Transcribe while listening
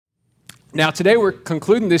Now, today we're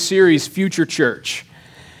concluding this series, Future Church.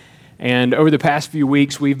 And over the past few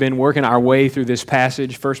weeks, we've been working our way through this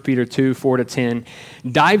passage, 1 Peter 2, 4-10,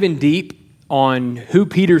 diving deep on who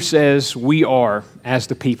Peter says we are as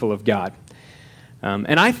the people of God.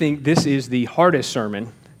 And I think this is the hardest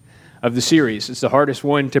sermon of the series. It's the hardest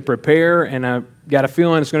one to prepare, and I've got a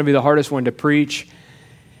feeling it's going to be the hardest one to preach,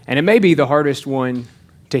 and it may be the hardest one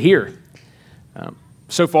to hear.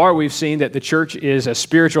 So far, we've seen that the church is a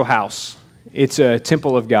spiritual house. It's a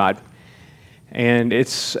temple of God, and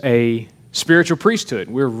it's a spiritual priesthood.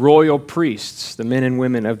 We're royal priests, the men and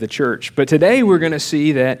women of the church. But today we're going to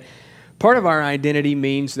see that part of our identity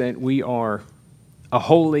means that we are a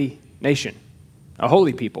holy nation, a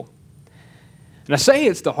holy people. And I say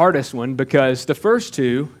it's the hardest one because the first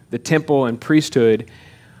two, the temple and priesthood,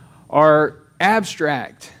 are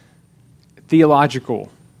abstract,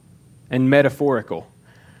 theological, and metaphorical.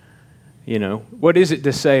 You know, what is it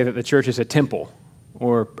to say that the church is a temple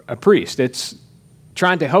or a priest? It's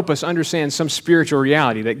trying to help us understand some spiritual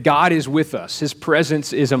reality, that God is with us, His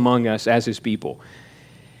presence is among us as His people,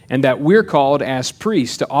 and that we're called as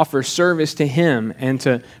priests to offer service to Him and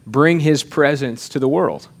to bring His presence to the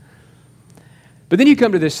world. But then you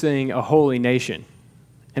come to this thing, a holy nation,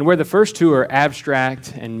 and where the first two are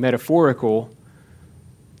abstract and metaphorical,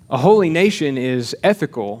 a holy nation is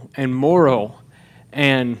ethical and moral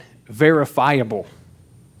and verifiable.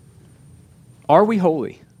 Are we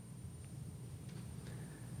holy?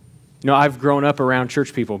 You know, I've grown up around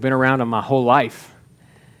church people, been around them my whole life.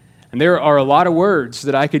 And there are a lot of words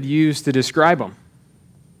that I could use to describe them.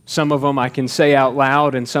 Some of them I can say out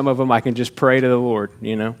loud, and some of them I can just pray to the Lord,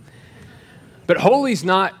 you know. But holy's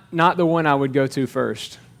not the one I would go to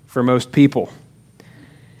first for most people.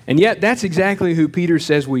 And yet, that's exactly who Peter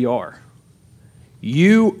says we are.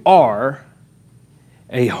 You are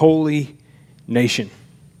a holy nation.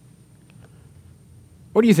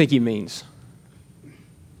 What do you think he means? I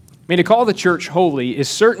mean, to call the church holy is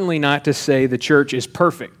certainly not to say the church is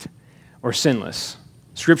perfect or sinless.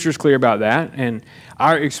 Scripture's clear about that, and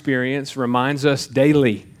our experience reminds us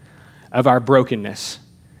daily of our brokenness.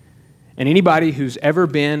 And anybody who's ever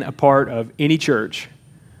been a part of any church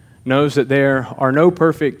knows that there are no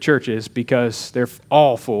perfect churches because they're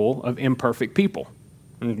all full of imperfect people.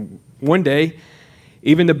 And one day,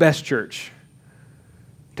 even the best church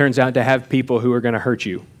turns out to have people who are going to hurt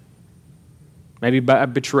you. Maybe by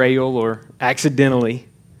betrayal or accidentally.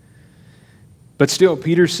 But still,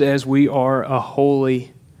 Peter says we are a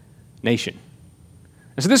holy nation.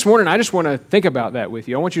 And so this morning, I just want to think about that with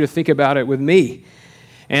you. I want you to think about it with me.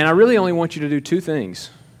 And I really only want you to do two things.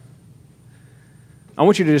 I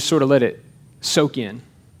want you to just sort of let it soak in.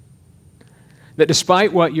 That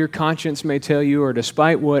despite what your conscience may tell you, or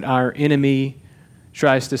despite what our enemy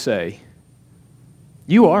tries to say,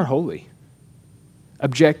 you are holy.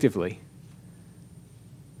 Objectively.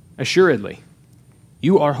 Assuredly.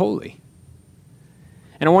 You are holy.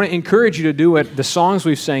 And I want to encourage you to do what the songs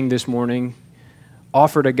we've sang this morning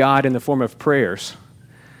offer to God in the form of prayers.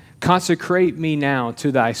 Consecrate me now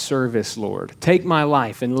to thy service, Lord. Take my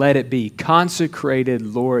life and let it be consecrated,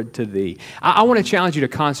 Lord, to thee. I want to challenge you to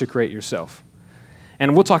consecrate yourself.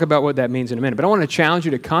 And we'll talk about what that means in a minute. But I want to challenge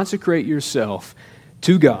you to consecrate yourself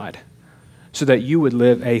to God so that you would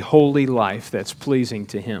live a holy life that's pleasing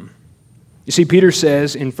to Him. You see, Peter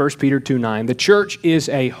says in 1 Peter 2:9, the church is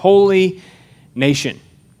a holy nation.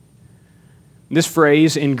 This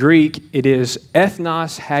phrase in Greek, it is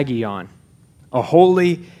ethnos hagion, a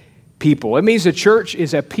holy people. It means the church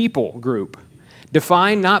is a people group,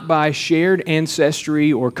 defined not by shared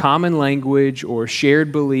ancestry or common language or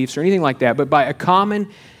shared beliefs or anything like that, but by a common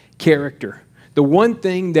character. The one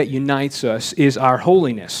thing that unites us is our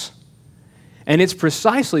holiness. And it's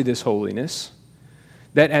precisely this holiness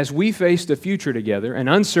that as we face the future together, an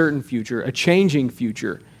uncertain future, a changing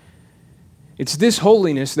future, it's this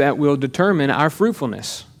holiness that will determine our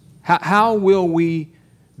fruitfulness. How will we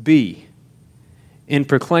be in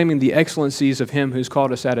proclaiming the excellencies of Him who's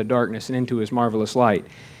called us out of darkness and into His marvelous light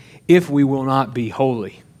if we will not be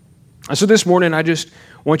holy? And so this morning, I just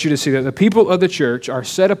want you to see that the people of the church are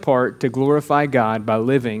set apart to glorify God by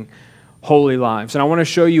living holy lives. And I want to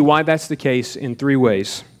show you why that's the case in three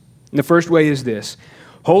ways. And the first way is this.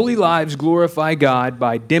 Holy lives glorify God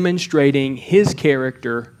by demonstrating His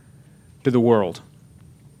character to the world.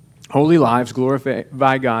 Holy lives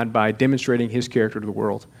glorify God by demonstrating His character to the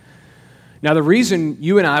world. Now, the reason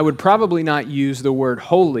you and I would probably not use the word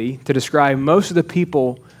holy to describe most of the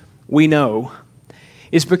people we know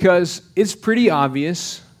is because it's pretty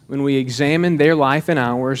obvious when we examine their life and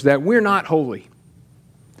ours that we're not holy.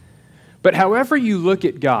 But however you look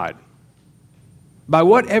at God, By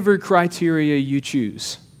whatever criteria you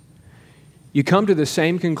choose, you come to the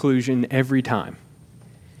same conclusion every time.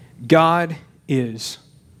 God is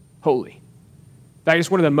holy. That is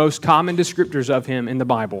one of the most common descriptors of him in the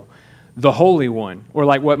Bible. The Holy One, or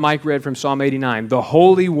like what Mike read from Psalm 89, the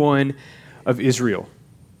Holy One of Israel.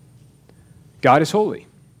 God is holy.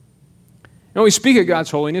 When we speak of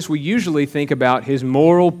God's holiness, we usually think about his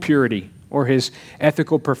moral purity or his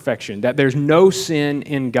ethical perfection, that there's no sin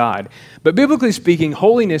in God. But biblically speaking,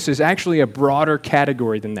 holiness is actually a broader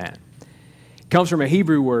category than that. It comes from a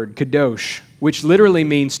Hebrew word, kadosh, which literally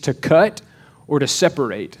means to cut or to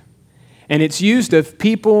separate. And it's used of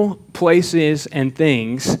people, places, and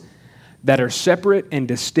things that are separate and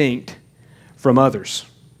distinct from others.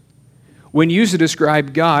 When used to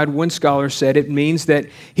describe God, one scholar said it means that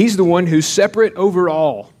he's the one who's separate over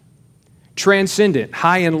all, transcendent,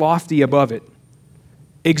 high and lofty above it,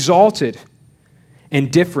 exalted and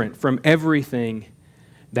different from everything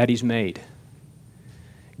that he's made.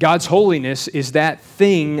 God's holiness is that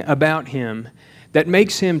thing about him that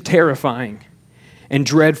makes him terrifying and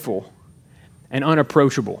dreadful and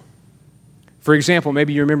unapproachable. For example,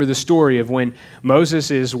 maybe you remember the story of when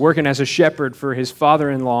Moses is working as a shepherd for his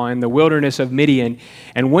father-in-law in the wilderness of Midian,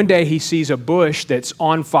 and one day he sees a bush that's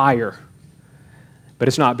on fire, but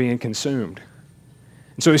it's not being consumed.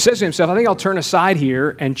 And so he says to himself, I think I'll turn aside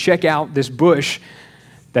here and check out this bush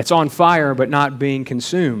that's on fire but not being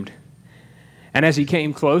consumed. And as he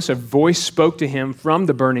came close, a voice spoke to him from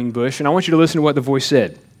the burning bush, and I want you to listen to what the voice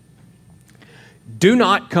said. Do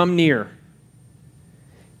not come near.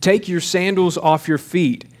 Take your sandals off your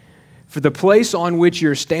feet, for the place on which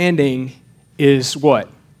you're standing is what?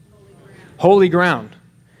 Holy ground.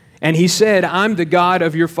 And he said, I'm the God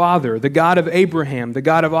of your father, the God of Abraham, the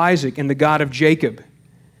God of Isaac, and the God of Jacob.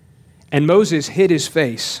 And Moses hid his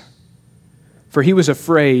face, for he was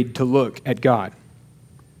afraid to look at God.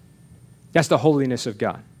 That's the holiness of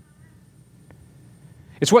God.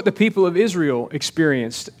 It's what the people of Israel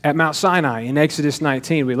experienced at Mount Sinai in Exodus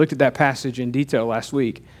 19. We looked at that passage in detail last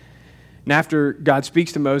week. And after God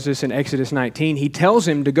speaks to Moses in Exodus 19, he tells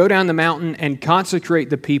him to go down the mountain and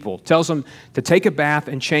consecrate the people. Tells them to take a bath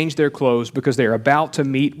and change their clothes because they're about to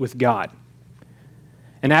meet with God.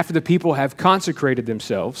 And after the people have consecrated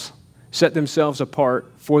themselves, set themselves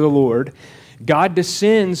apart for the Lord, God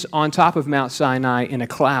descends on top of Mount Sinai in a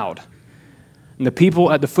cloud. And the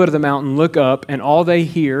people at the foot of the mountain look up, and all they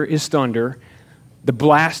hear is thunder, the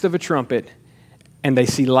blast of a trumpet, and they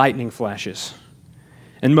see lightning flashes.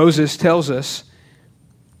 And Moses tells us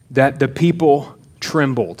that the people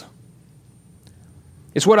trembled.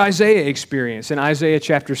 It's what Isaiah experienced in Isaiah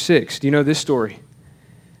chapter 6. Do you know this story?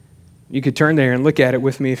 You could turn there and look at it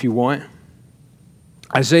with me if you want.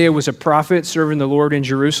 Isaiah was a prophet serving the Lord in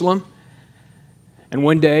Jerusalem. And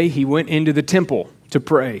one day he went into the temple to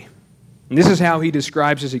pray. And this is how he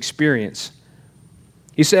describes his experience.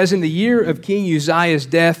 He says, in the year of King Uzziah's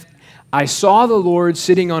death, I saw the Lord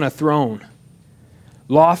sitting on a throne,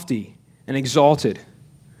 lofty and exalted,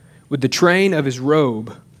 with the train of his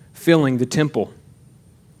robe filling the temple.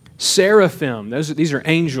 Seraphim, these are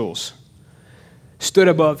angels, stood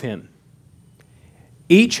above him,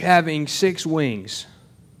 each having 6 wings.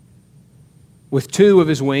 With 2 of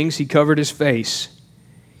his wings he covered his face,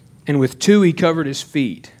 and with 2 he covered his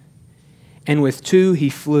feet, and with 2 he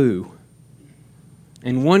flew.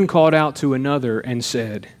 And one called out to another and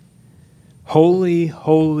said, Holy,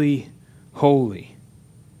 holy, holy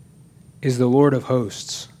is the Lord of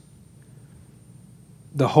hosts.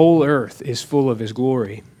 The whole earth is full of his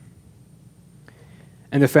glory.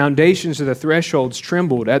 And the foundations of the thresholds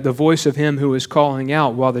trembled at the voice of him who was calling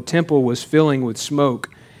out, while the temple was filling with smoke.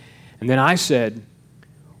 And then I said,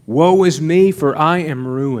 Woe is me, for I am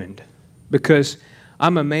ruined, because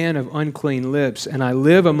I'm a man of unclean lips, and I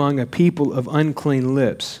live among a people of unclean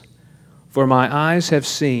lips. For my eyes have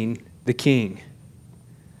seen the King,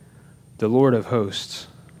 the Lord of hosts.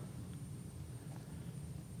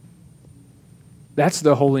 That's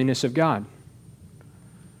the holiness of God.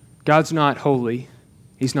 God's not holy.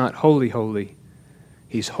 He's not holy, holy.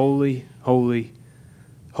 He's holy, holy,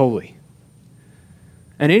 holy.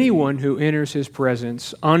 And anyone who enters his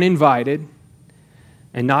presence uninvited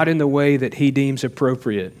and not in the way that he deems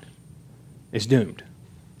appropriate is doomed.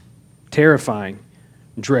 Terrifying,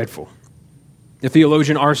 dreadful. The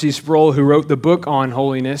theologian R.C. Sproul, who wrote the book on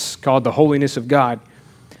holiness called The Holiness of God,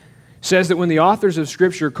 says that when the authors of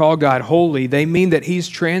Scripture call God holy, they mean that he's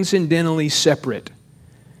transcendentally separate.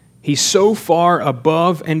 He's so far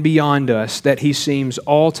above and beyond us that he seems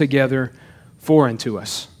altogether foreign to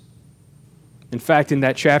us. In fact, in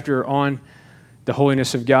that chapter on the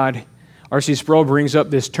holiness of God, R.C. Sproul brings up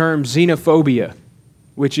this term xenophobia.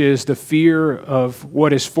 which is the fear of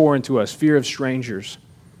what is foreign to us, fear of strangers.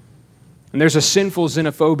 And there's a sinful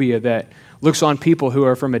xenophobia that looks on people who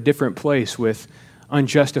are from a different place with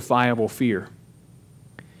unjustifiable fear.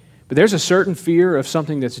 But there's a certain fear of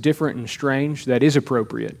something that's different and strange that is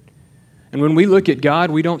appropriate. And when we look at God,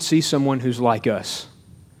 we don't see someone who's like us.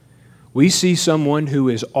 We see someone who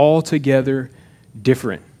is altogether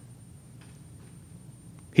different.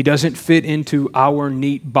 He doesn't fit into our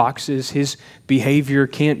neat boxes. His behavior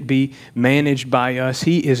can't be managed by us.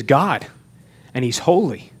 He is God, and He's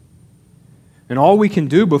holy. And all we can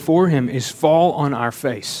do before Him is fall on our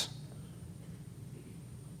face.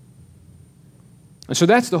 And so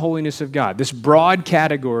that's the holiness of God, this broad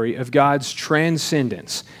category of God's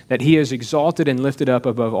transcendence, that He is exalted and lifted up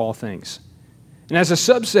above all things. And as a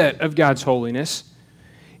subset of God's holiness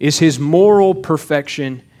is His moral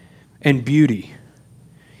perfection and beauty.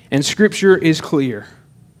 And Scripture is clear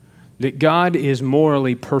that God is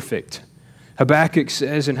morally perfect. Habakkuk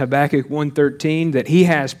says in Habakkuk 1:13 that He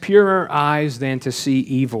has purer eyes than to see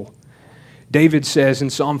evil. David says in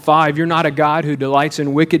Psalm 5, "You're not a God who delights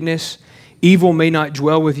in wickedness. Evil may not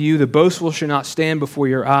dwell with you. The boastful shall not stand before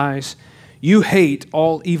your eyes. You hate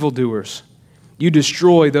all evildoers. You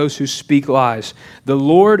destroy those who speak lies. The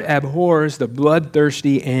Lord abhors the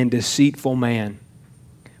bloodthirsty and deceitful man."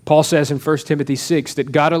 Paul says in 1 Timothy 6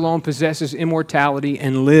 that God alone possesses immortality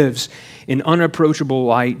and lives in unapproachable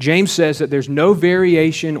light. James says that there's no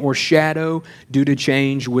variation or shadow due to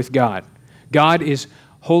change with God. God is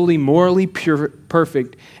holy, morally pure,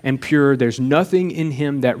 perfect, and pure. There's nothing in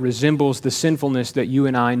Him that resembles the sinfulness that you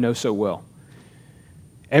and I know so well.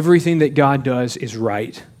 Everything that God does is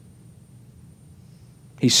right.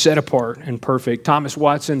 He's set apart and perfect. Thomas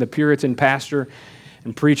Watson, the Puritan pastor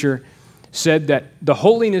and preacher, said that the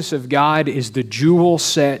holiness of God is the jewel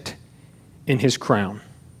set in His crown.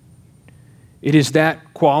 It is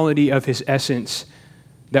that quality of His essence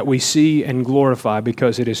that we see and glorify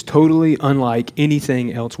because it is totally unlike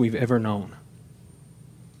anything else we've ever known.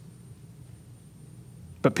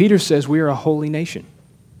 But Peter says we are a holy nation.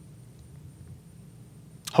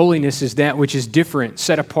 Holiness is that which is different,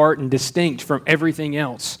 set apart, and distinct from everything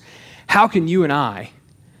else. How can you and I,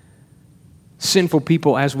 sinful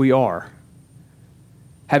people as we are,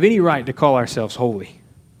 have any right to call ourselves holy?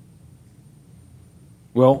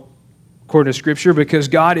 Well, according to Scripture, because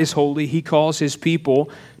God is holy, He calls His people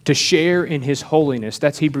to share in His holiness.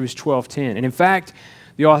 That's Hebrews 12:10. And in fact,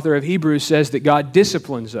 the author of Hebrews says that God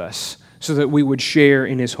disciplines us so that we would share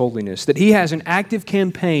in His holiness, that He has an active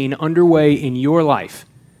campaign underway in your life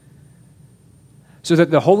so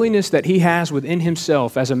that the holiness that He has within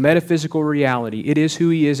Himself as a metaphysical reality, it is who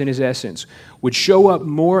He is in His essence, would show up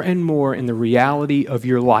more and more in the reality of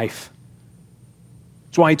your life.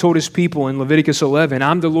 That's why He told His people in Leviticus 11,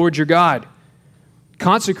 "I'm the Lord your God.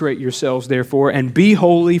 Consecrate yourselves, therefore, and be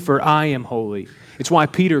holy, for I am holy." It's why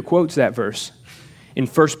Peter quotes that verse in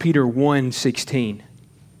 1 Peter 1:16.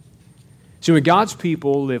 So when God's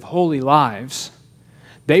people live holy lives,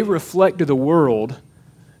 they reflect to the world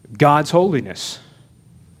God's holiness.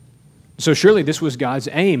 So surely this was God's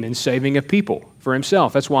aim in saving a people for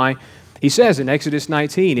Himself. That's why He says in Exodus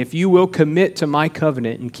 19, "If you will commit to my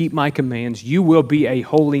covenant and keep my commands, you will be a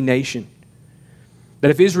holy nation."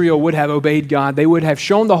 That if Israel would have obeyed God, they would have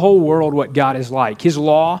shown the whole world what God is like. His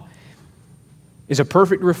law is a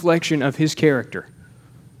perfect reflection of His character.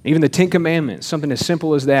 Even the Ten Commandments, something as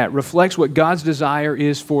simple as that, reflects what God's desire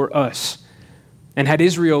is for us. And had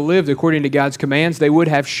Israel lived according to God's commands, they would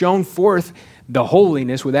have shown forth the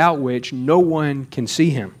holiness without which no one can see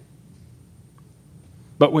Him.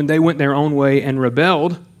 But when they went their own way and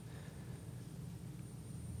rebelled,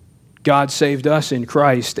 God saved us in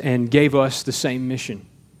Christ and gave us the same mission,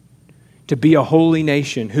 to be a holy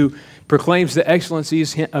nation who proclaims the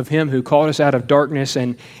excellencies of Him who called us out of darkness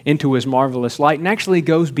and into His marvelous light, and actually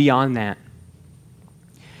goes beyond that.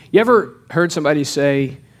 You ever heard somebody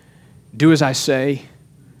say, "Do as I say,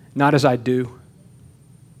 not as I do"?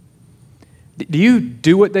 Do you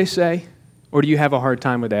do what they say, or do you have a hard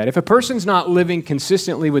time with that? If a person's not living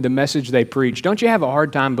consistently with the message they preach, don't you have a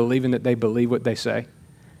hard time believing that they believe what they say?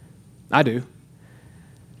 I do.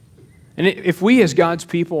 And if we as God's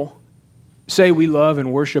people say we love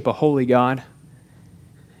and worship a holy God,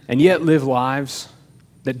 and yet live lives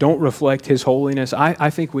that don't reflect His holiness,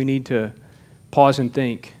 I think we need to pause and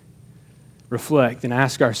think, reflect, and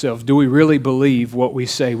ask ourselves, do we really believe what we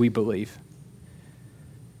say we believe?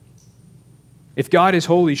 If God is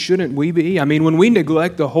holy, shouldn't we be? I mean, when we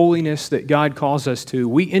neglect the holiness that God calls us to,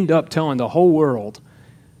 we end up telling the whole world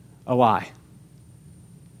a lie.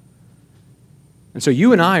 And so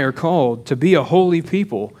you and I are called to be a holy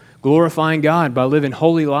people, glorifying God by living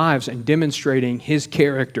holy lives and demonstrating His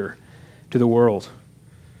character to the world.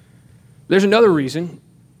 There's another reason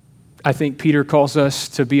I think Peter calls us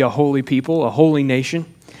to be a holy people, a holy nation,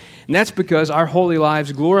 and that's because our holy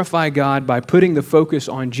lives glorify God by putting the focus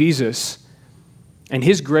on Jesus and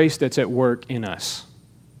His grace that's at work in us.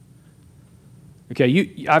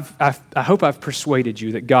 Okay, I hope I've persuaded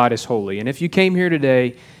you that God is holy. And if you came here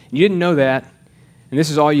today and you didn't know that, and this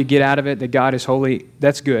is all you get out of it, that God is holy,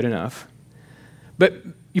 that's good enough. But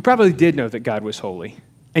you probably did know that God was holy,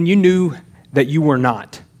 and you knew that you were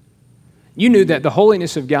not. You knew that the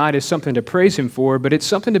holiness of God is something to praise Him for, but it's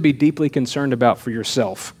something to be deeply concerned about for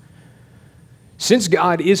yourself. Since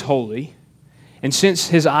God is holy, and since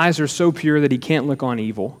His eyes are so pure that He can't look on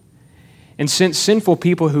evil, and since sinful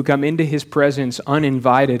people who come into His presence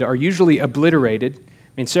uninvited are usually obliterated,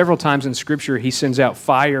 I mean, several times in Scripture He sends out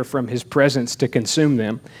fire from His presence to consume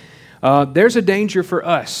them, there's a danger for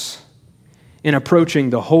us in approaching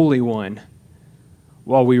the Holy One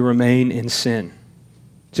while we remain in sin.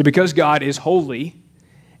 So because God is holy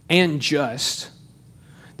and just,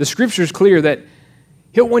 the Scripture is clear that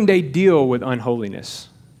He'll one day deal with unholiness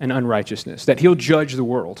and unrighteousness, that He'll judge the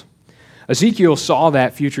world. Ezekiel saw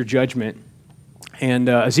that future judgment, and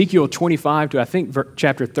Ezekiel 25 to, I think,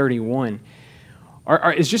 chapter 31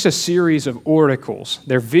 is just a series of oracles.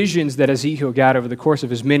 They're visions that Ezekiel got over the course of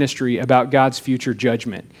his ministry about God's future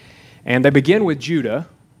judgment. And they begin with Judah,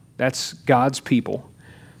 that's God's people,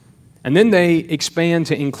 and then they expand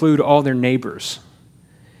to include all their neighbors.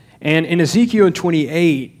 And in Ezekiel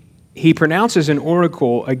 28, he pronounces an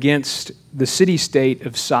oracle against the city-state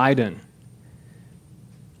of Sidon.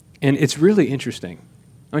 And it's really interesting.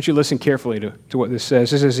 I want you to listen carefully to what this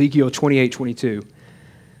says. This is Ezekiel 28:22.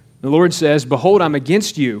 The Lord says, "Behold, I'm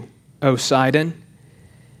against you, O Sidon,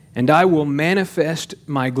 and I will manifest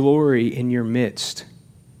my glory in your midst.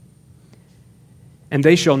 And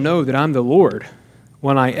they shall know that I'm the Lord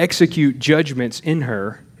when I execute judgments in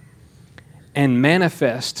her and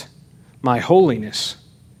manifest my holiness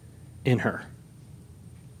in her."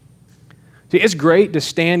 See, it's great to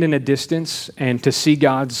stand in a distance and to see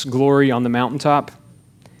God's glory on the mountaintop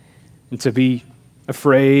and to be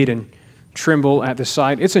afraid and tremble at the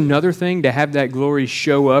sight. It's another thing to have that glory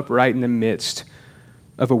show up right in the midst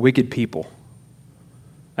of a wicked people.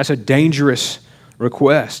 That's a dangerous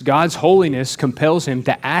request. God's holiness compels Him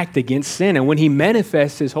to act against sin, and when He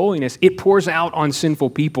manifests His holiness, it pours out on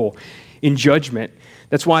sinful people in judgment.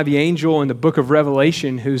 That's why the angel in the book of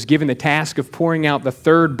Revelation, who's given the task of pouring out the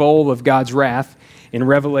third bowl of God's wrath in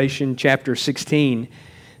Revelation chapter 16,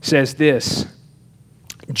 says this,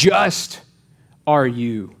 "Just are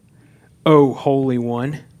you, O Holy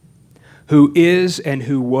One, who is and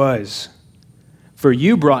who was, for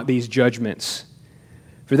you brought these judgments.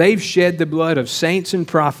 For they've shed the blood of saints and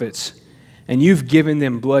prophets, and you've given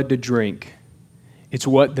them blood to drink. It's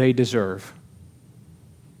what they deserve."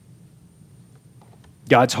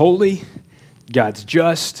 God's holy, God's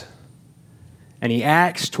just, and He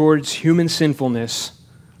acts towards human sinfulness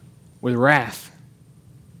with wrath.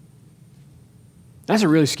 That's a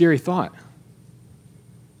really scary thought.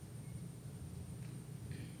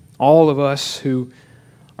 All of us who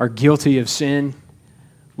are guilty of sin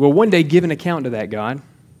will one day give an account to that God,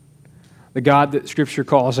 the God that Scripture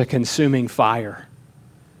calls a consuming fire,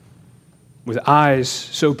 with eyes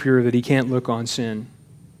so pure that He can't look on sin.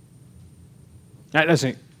 That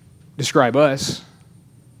doesn't describe us.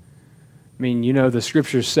 I mean, you know, the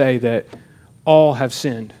Scriptures say that all have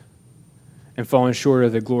sinned and fallen short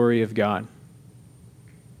of the glory of God.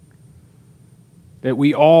 That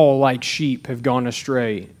we all, like sheep, have gone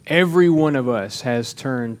astray. Every one of us has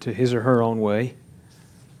turned to his or her own way.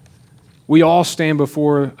 We all stand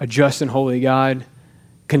before a just and holy God,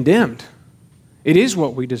 condemned. It is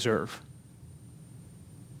what we deserve.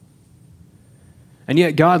 And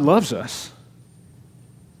yet God loves us.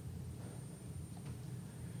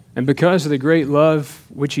 And because of the great love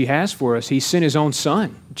which He has for us, He sent His own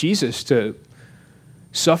Son, Jesus, to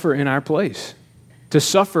suffer in our place, to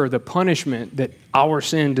suffer the punishment that our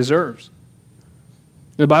sin deserves.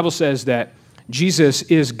 The Bible says that Jesus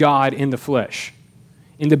is God in the flesh.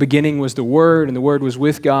 In the beginning was the Word, and the Word was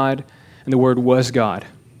with God, and the Word was God.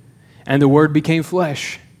 And the Word became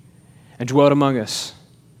flesh and dwelt among us.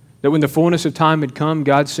 That when the fullness of time had come,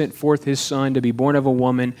 God sent forth His Son to be born of a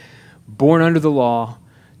woman, born under the law,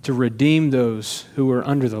 to redeem those who were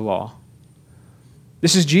under the law.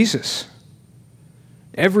 This is Jesus.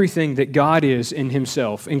 Everything that God is in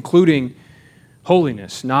Himself, including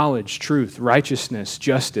holiness, knowledge, truth, righteousness,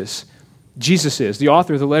 justice, Jesus is. The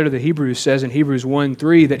author of the letter to the Hebrews says in Hebrews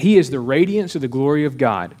 1:3 that He is the radiance of the glory of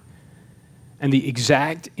God and the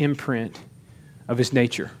exact imprint of his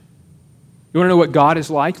nature. You want to know what God is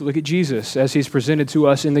like? Look at Jesus as he's presented to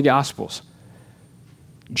us in the Gospels.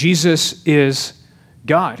 Jesus is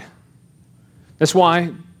God. That's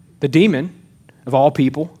why the demon, of all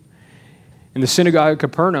people, in the synagogue of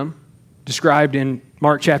Capernaum, described in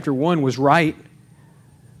Mark chapter 1, was right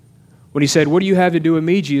when he said, "What do you have to do with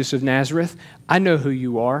me, Jesus of Nazareth? I know who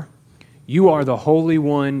you are. You are the Holy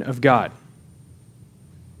One of God."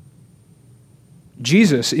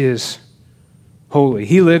 Jesus is holy.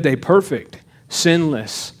 He lived a perfect,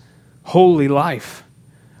 sinless, holy life,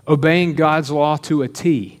 obeying God's law to a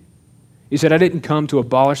T. He said, "I didn't come to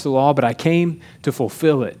abolish the law, but I came to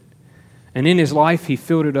fulfill it." And in his life, he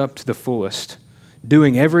filled it up to the fullest,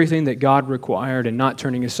 doing everything that God required and not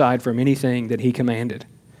turning aside from anything that he commanded.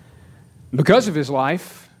 Because of his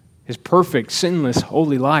life, his perfect, sinless,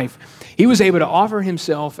 holy life, he was able to offer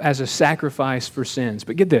himself as a sacrifice for sins.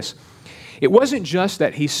 But get this, it wasn't just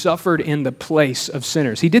that he suffered in the place of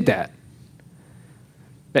sinners. He did that.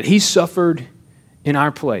 That he suffered in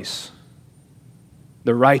our place,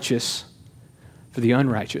 the righteous for the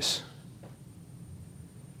unrighteous.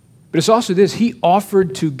 But it's also this, he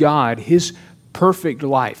offered to God his perfect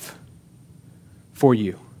life for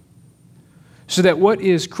you. So that what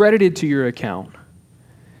is credited to your account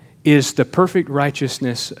is the perfect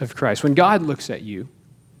righteousness of Christ. When God looks at you,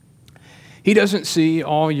 he doesn't see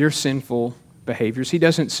all your sinful behaviors. He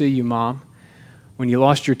doesn't see you, mom, when you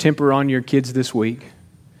lost your temper on your kids this week.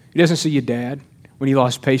 He doesn't see you, dad, when you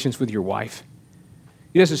lost patience with your wife.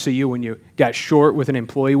 He doesn't see you when you got short with an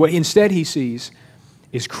employee. What instead he sees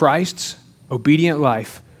is Christ's obedient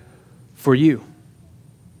life for you.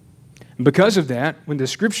 And because of that, when the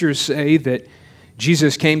scriptures say that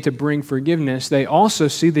Jesus came to bring forgiveness, they also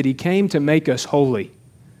see that he came to make us holy.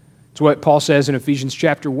 It's what Paul says in Ephesians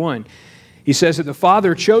chapter 1. He says that the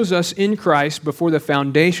Father chose us in Christ before the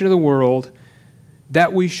foundation of the world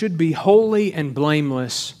that we should be holy and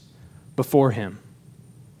blameless before him.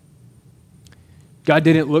 God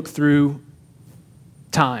didn't look through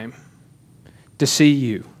time to see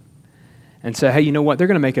you and say, hey, you know what? They're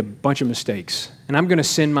going to make a bunch of mistakes, and I'm going to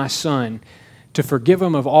send my son to forgive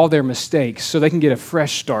them of all their mistakes so they can get a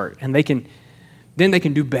fresh start, and then they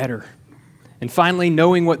can do better. And finally,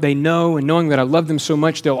 knowing what they know and knowing that I love them so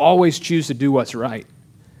much, they'll always choose to do what's right.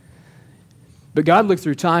 But God looked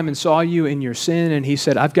through time and saw you in your sin, and he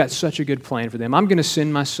said, I've got such a good plan for them. I'm going to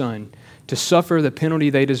send my son to suffer the penalty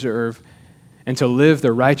they deserve and to live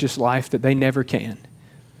the righteous life that they never can,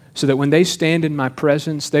 so that when they stand in my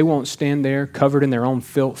presence, they won't stand there covered in their own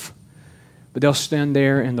filth, but they'll stand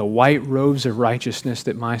there in the white robes of righteousness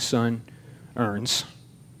that my son earns.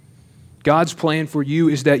 God's plan for you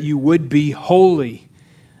is that you would be holy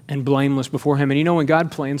and blameless before him. And you know, when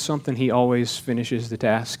God plans something, he always finishes the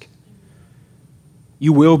task.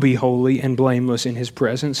 You will be holy and blameless in his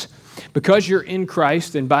presence. Because you're in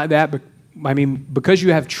Christ, and by that, because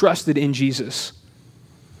you have trusted in Jesus,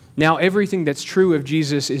 now everything that's true of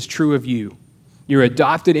Jesus is true of you. You're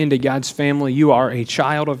adopted into God's family. You are a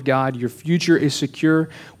child of God. Your future is secure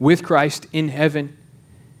with Christ in heaven.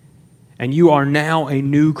 And you are now a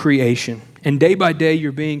new creation. And day by day,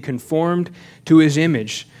 you're being conformed to his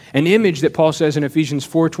image. An image that Paul says in Ephesians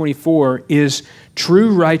 4:24 is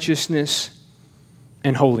true righteousness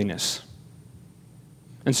and holiness.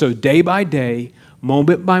 And so day by day,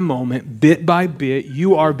 moment by moment, bit by bit,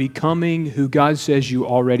 you are becoming who God says you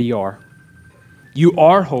already are. You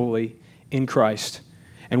are holy in Christ.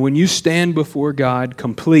 And when you stand before God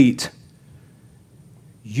complete,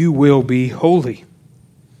 you will be holy.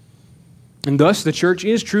 And thus the church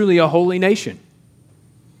is truly a holy nation,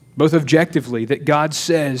 both objectively, that God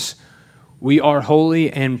says we are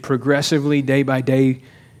holy, and progressively, day by day,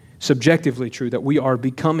 subjectively true, that we are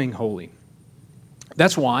becoming holy.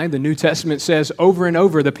 That's why the New Testament says over and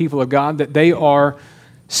over, the people of God, that they are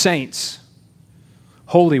saints,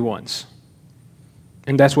 holy ones.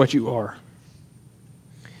 And that's what you are.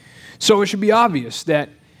 So it should be obvious that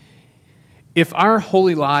if our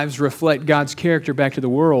holy lives reflect God's character back to the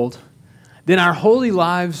world, then our holy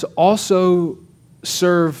lives also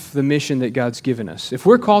serve the mission that God's given us. If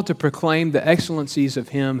we're called to proclaim the excellencies of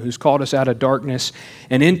him who's called us out of darkness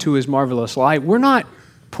and into his marvelous light, we're not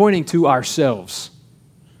pointing to ourselves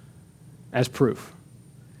as proof.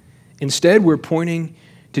 Instead, we're pointing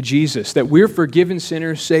to Jesus, that we're forgiven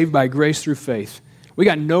sinners saved by grace through faith. We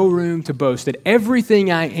got no room to boast, that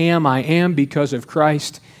everything I am because of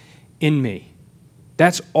Christ in me.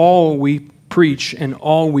 That's all we preach and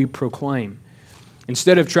all we proclaim.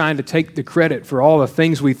 Instead of trying to take the credit for all the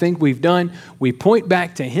things we think we've done, we point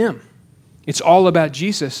back to him. It's all about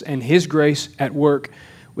Jesus and his grace at work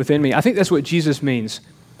within me. I think that's what Jesus means.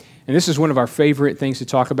 And this is one of our favorite things to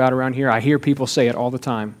talk about around here. I hear people say it all the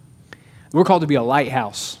time. We're called to be a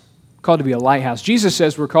lighthouse. Called to be a lighthouse. Jesus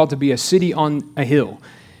says we're called to be a city on a hill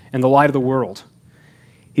and the light of the world.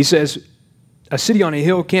 He says a city on a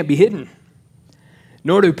hill can't be hidden.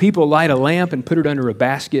 Nor do people light a lamp and put it under a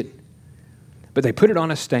basket, but they put it on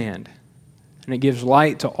a stand, and it gives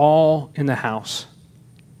light to all in the house.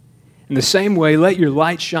 In the same way, let your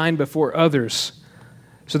light shine before others,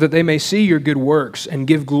 so that they may see your good works and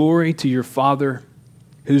give glory to your Father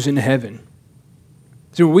who's in heaven.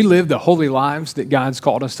 So when we live the holy lives that God's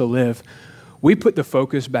called us to live, we put the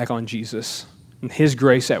focus back on Jesus and His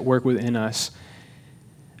grace at work within us,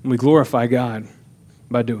 and we glorify God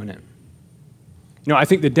by doing it. You know, I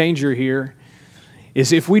think the danger here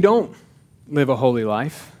is if we don't live a holy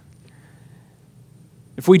life,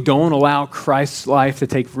 if we don't allow Christ's life to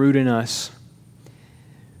take root in us,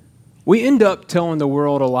 we end up telling the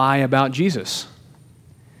world a lie about Jesus.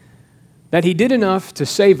 That He did enough to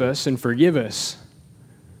save us and forgive us,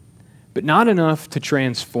 but not enough to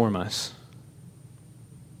transform us.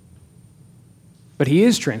 But He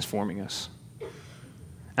is transforming us.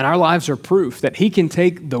 And our lives are proof that He can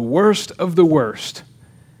take the worst of the worst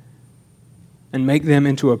and make them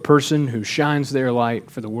into a person who shines their light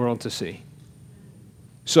for the world to see.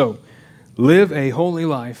 So, live a holy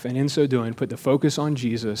life, and in so doing, put the focus on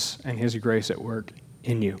Jesus and His grace at work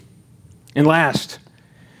in you. And last,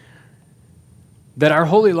 that our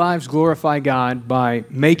holy lives glorify God by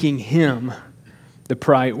making Him the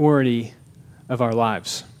priority of our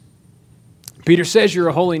lives. Peter says you're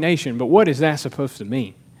a holy nation, but what is that supposed to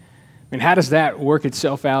mean? I mean, how does that work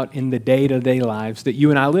itself out in the day-to-day lives that you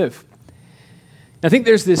and I live? I think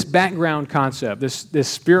there's this background concept, this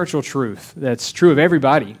spiritual truth that's true of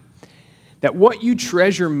everybody, that what you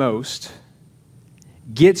treasure most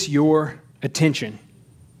gets your attention,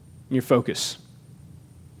 your focus.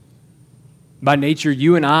 By nature,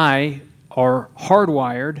 you and I are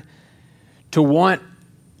hardwired to want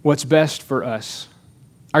what's best for us.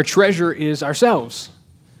 Our treasure is ourselves.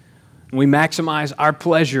 We maximize our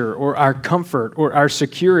pleasure or our comfort or our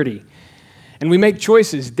security. And we make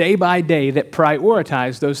choices day by day that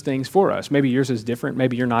prioritize those things for us. Maybe yours is different.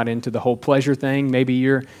 Maybe you're not into the whole pleasure thing. Maybe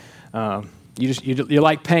you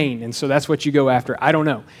like pain, and so that's what you go after. I don't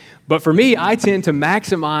know. But for me, I tend to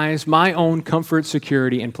maximize my own comfort,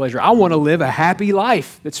 security, and pleasure. I want to live a happy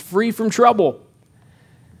life that's free from trouble.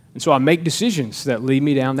 And so I make decisions that lead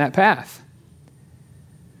me down that path.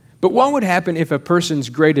 But what would happen if a person's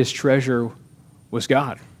greatest treasure was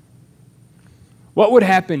God? What would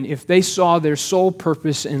happen if they saw their sole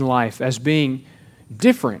purpose in life as being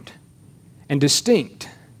different and distinct,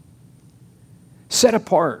 set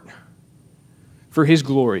apart for His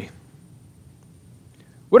glory?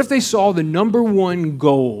 What if they saw the number one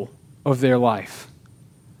goal of their life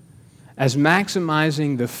as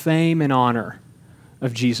maximizing the fame and honor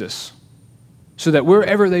of Jesus, so that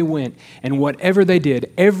wherever they went and whatever they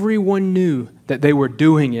did, everyone knew that they were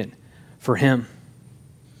doing it for Him?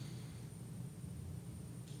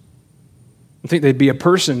 I think they'd be a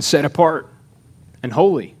person set apart and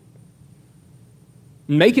holy.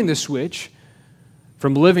 Making the switch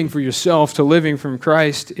from living for yourself to living from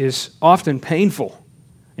Christ is often painful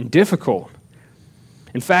and difficult.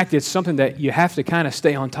 In fact, it's something that you have to kind of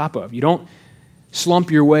stay on top of. You don't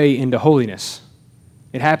slump your way into holiness.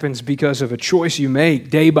 It happens because of a choice you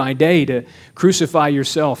make day by day to crucify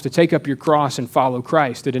yourself, to take up your cross and follow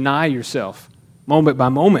Christ, to deny yourself moment by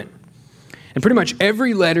moment. And pretty much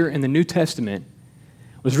every letter in the New Testament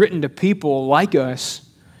was written to people like us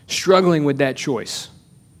struggling with that choice.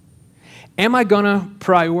 Am I going to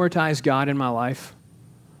prioritize God in my life,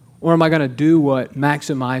 or am I going to do what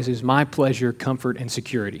maximizes my pleasure, comfort, and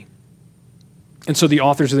security? And so the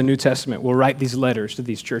authors of the New Testament will write these letters to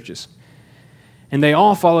these churches. And they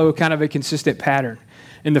all follow kind of a consistent pattern.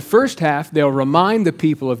 In the first half, they'll remind the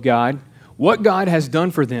people of God what God has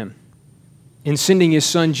done for them in sending His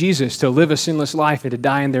Son Jesus to live a sinless life and to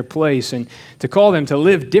die in their place and to call them to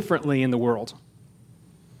live differently in the world.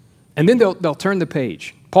 And then they'll turn the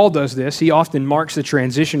page. Paul does this. He often marks the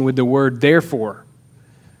transition with the word therefore.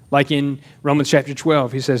 Like in Romans chapter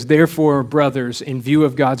 12, he says, "Therefore, brothers, in view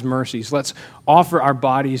of God's mercies, let's offer our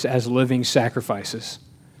bodies as living sacrifices."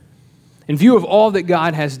 In view of all that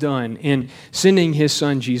God has done in sending His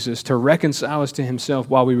Son Jesus to reconcile us to Himself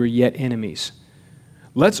while we were yet enemies,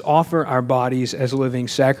 let's offer our bodies as living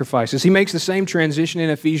sacrifices. He makes the same transition in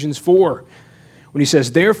Ephesians 4 when he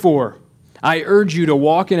says, "Therefore, I urge you to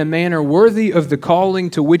walk in a manner worthy of the calling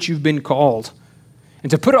to which you've been called, and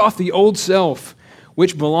to put off the old self,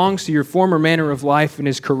 which belongs to your former manner of life and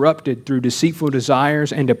is corrupted through deceitful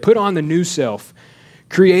desires, and to put on the new self,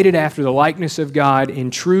 created after the likeness of God in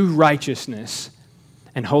true righteousness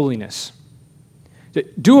and holiness.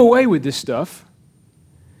 Do away with this stuff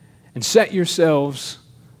and set yourselves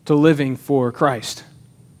to living for Christ.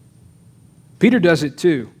 Peter does it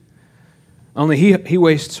too, only he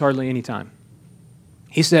wastes hardly any time.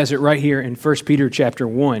 He says it right here in 1 Peter chapter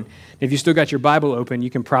 1. If you still got your Bible open, you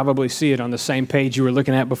can probably see it on the same page you were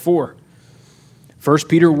looking at before. 1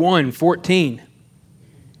 Peter 1:14.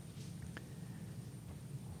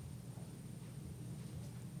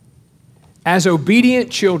 As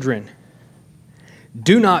obedient children,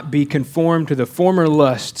 do not be conformed to the former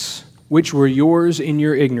lusts which were yours in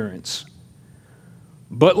your ignorance.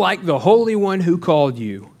 But like the Holy One who called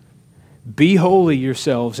you, be holy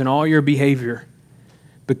yourselves in all your behavior,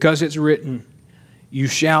 because it's written, you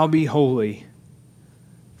shall be holy,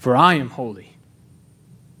 for I am holy.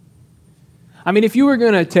 I mean, if you were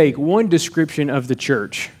going to take one description of the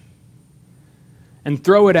church and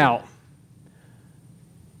throw it out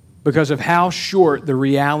because of how short the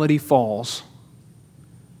reality falls,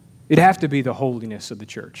 it'd have to be the holiness of the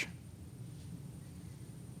church.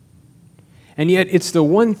 And yet, it's the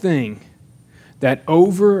one thing that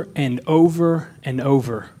over and over and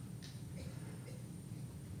over,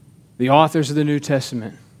 the authors of the New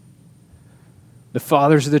Testament, the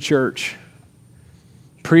fathers of the church,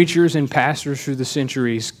 preachers and pastors through the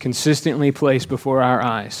centuries consistently place before our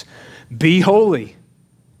eyes. Be holy,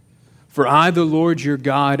 for I, the Lord your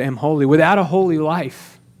God, am holy. Without a holy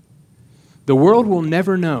life, the world will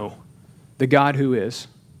never know the God who is,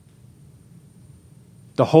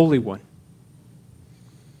 the Holy One.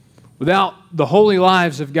 Without the holy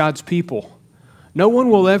lives of God's people, no one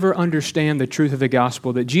will ever understand the truth of the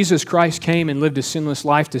gospel, that Jesus Christ came and lived a sinless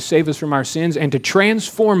life to save us from our sins and to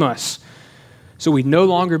transform us so we'd no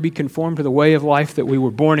longer be conformed to the way of life that we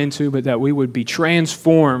were born into, but that we would be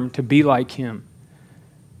transformed to be like Him.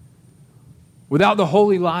 Without the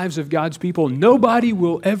holy lives of God's people, nobody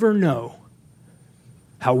will ever know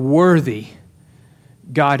how worthy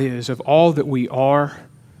God is of all that we are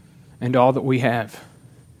and all that we have.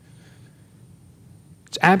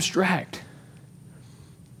 It's abstract.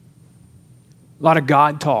 A lot of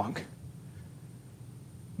God talk.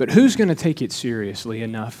 But who's going to take it seriously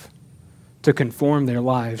enough to conform their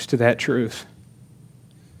lives to that truth?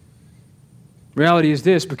 Reality is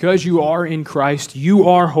this: because you are in Christ, you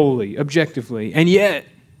are holy, objectively. And yet,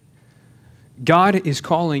 God is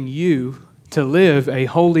calling you to live a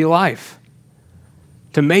holy life,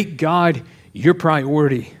 to make God your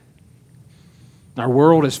priority. Our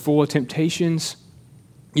world is full of temptations.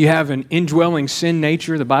 You have an indwelling sin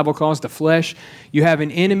nature, the Bible calls the flesh. You have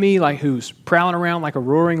an enemy who's prowling around like a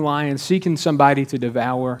roaring lion, seeking somebody to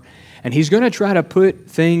devour. And he's going to try to put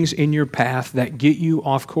things in your path that get you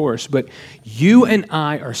off course. But you and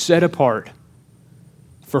I are set apart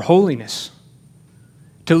for holiness,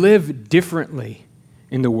 to live differently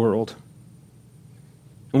in the world.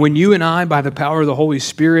 And when you and I, by the power of the Holy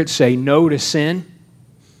Spirit, say no to sin,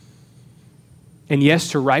 and yes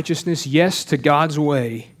to righteousness, yes to God's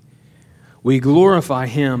way, we glorify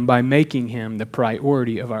Him by making Him the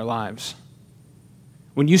priority of our lives.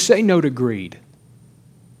 When you say no to greed,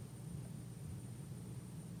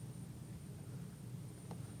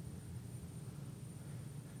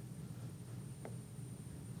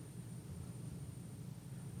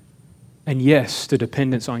 and yes to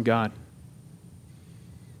dependence on God,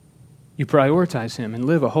 you prioritize Him and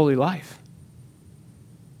live a holy life.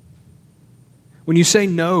 When you say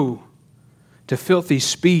no to filthy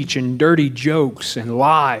speech and dirty jokes and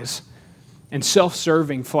lies and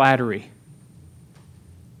self-serving flattery,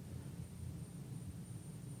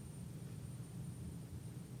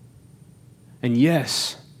 and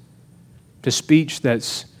yes to speech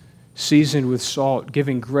that's seasoned with salt,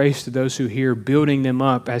 giving grace to those who hear, building them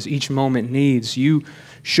up as each moment needs, you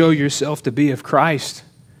show yourself to be of Christ,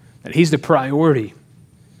 that He's the priority.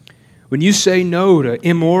 When you say no to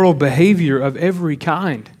immoral behavior of every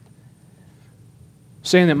kind,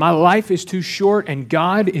 saying that my life is too short and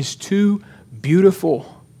God is too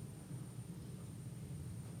beautiful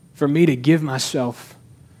for me to give myself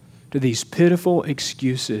to these pitiful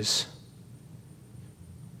excuses,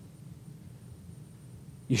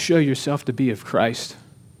 you show yourself to be of Christ,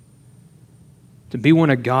 to be one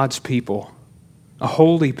of God's people, a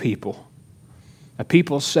holy people, a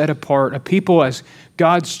people set apart, a people as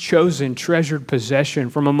God's chosen, treasured possession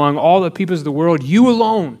from among all the peoples of the world. You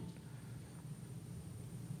alone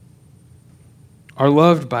are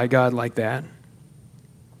loved by God like that.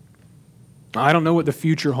 I don't know what the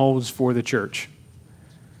future holds for the church.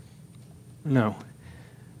 No.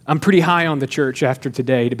 I'm pretty high on the church after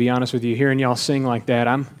today, to be honest with you. Hearing y'all sing like that,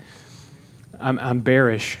 I'm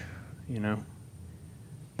bearish,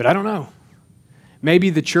 But I don't know. Maybe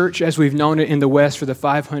the church, as we've known it in the West for the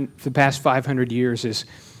past 500 years, is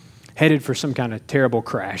headed for some kind of terrible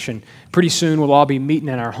crash. And pretty soon we'll all be meeting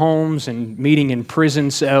in our homes and meeting in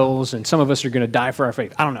prison cells, and some of us are going to die for our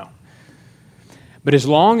faith. I don't know. But as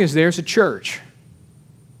long as there's a church,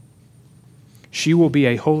 she will be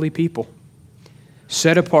a holy people,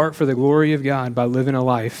 set apart for the glory of God by living a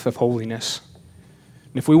life of holiness.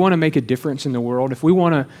 And if we want to make a difference in the world, if we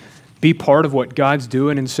want to be part of what God's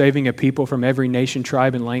doing in saving a people from every nation,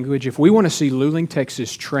 tribe, and language, if we want to see Luling,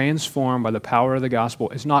 Texas transformed by the power of the gospel,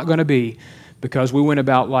 it's not going to be because we went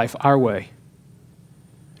about life our way,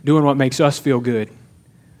 doing what makes us feel good,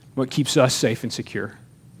 what keeps us safe and secure.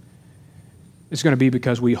 It's going to be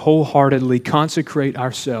because we wholeheartedly consecrate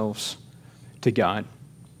ourselves to God,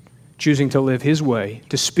 choosing to live His way,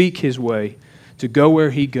 to speak His way, to go where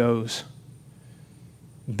He goes,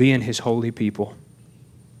 being His holy people.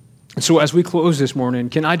 And so as we close this morning,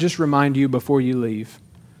 can I just remind you before you leave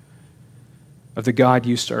of the God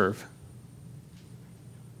you serve?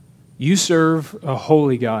 You serve a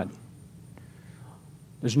holy God.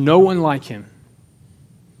 There's no one like Him.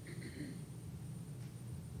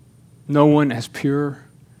 No one as pure,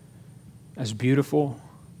 as beautiful,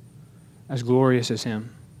 as glorious as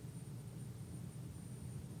Him.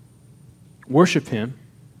 Worship Him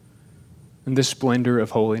in this splendor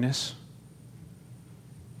of holiness.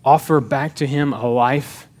 Offer back to Him a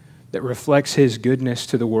life that reflects His goodness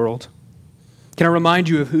to the world. Can I remind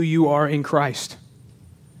you of who you are in Christ?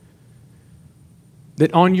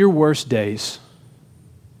 That on your worst days,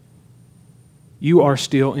 you are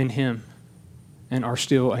still in Him and are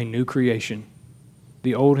still a new creation.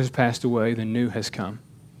 The old has passed away, the new has come.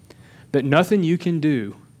 That nothing you can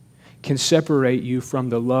do can separate you from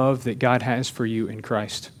the love that God has for you in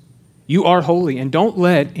Christ. You are holy, and don't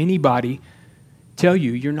let anybody tell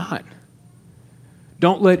you you're not.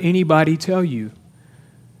 Don't let anybody tell you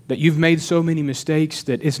that you've made so many mistakes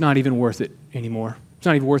that it's not even worth it anymore. It's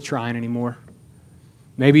not even worth trying anymore.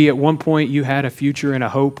 Maybe at one point you had a future and a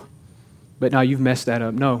hope, but now you've messed that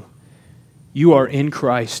up. No. You are in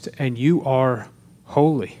Christ, and you are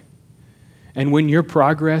holy. And when your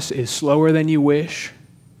progress is slower than you wish,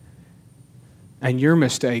 and your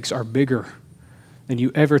mistakes are bigger than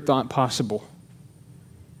you ever thought possible,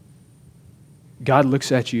 God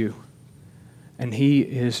looks at you, and He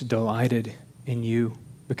is delighted in you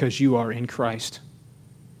because you are in Christ.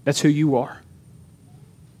 That's who you are.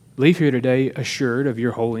 Leave here today assured of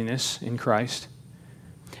your holiness in Christ.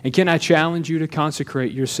 And can I challenge you to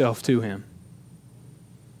consecrate yourself to Him?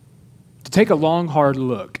 To take a long, hard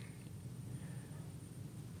look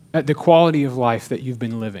at the quality of life that you've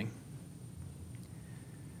been living.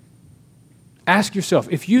 Ask yourself,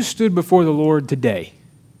 if you stood before the Lord today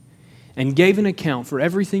and gave an account for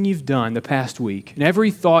everything you've done the past week, and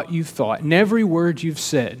every thought you've thought, and every word you've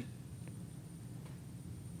said,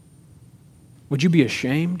 would you be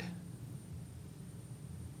ashamed?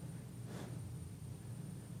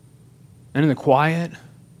 And in the quiet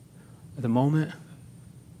of the moment,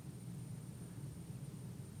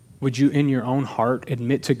 would you in your own heart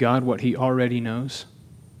admit to God what He already knows?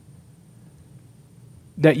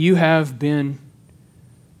 That you have been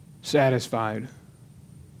satisfied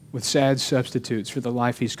with sad substitutes for the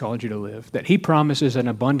life He's called you to live. That He promises an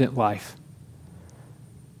abundant life.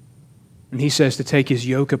 And He says to take His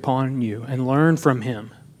yoke upon you and learn from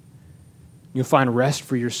Him. You'll find rest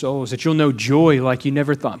for your souls. That you'll know joy like you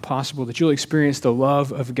never thought possible. That you'll experience the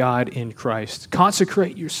love of God in Christ.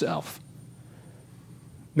 Consecrate yourself.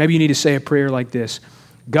 Maybe you need to say a prayer like this.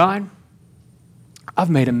 God, I've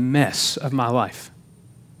made a mess of my life.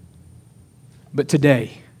 But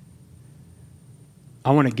today,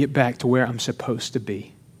 I want to get back to where I'm supposed to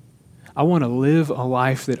be. I want to live a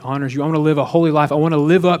life that honors you. I want to live a holy life. I want to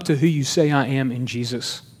live up to who you say I am in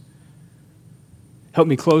Jesus. Help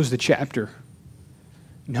me close the chapter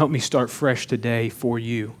and help me start fresh today for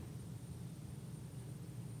you.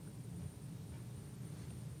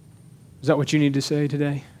 Is that what you need to say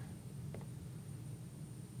today?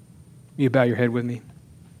 Will you bow your head with me?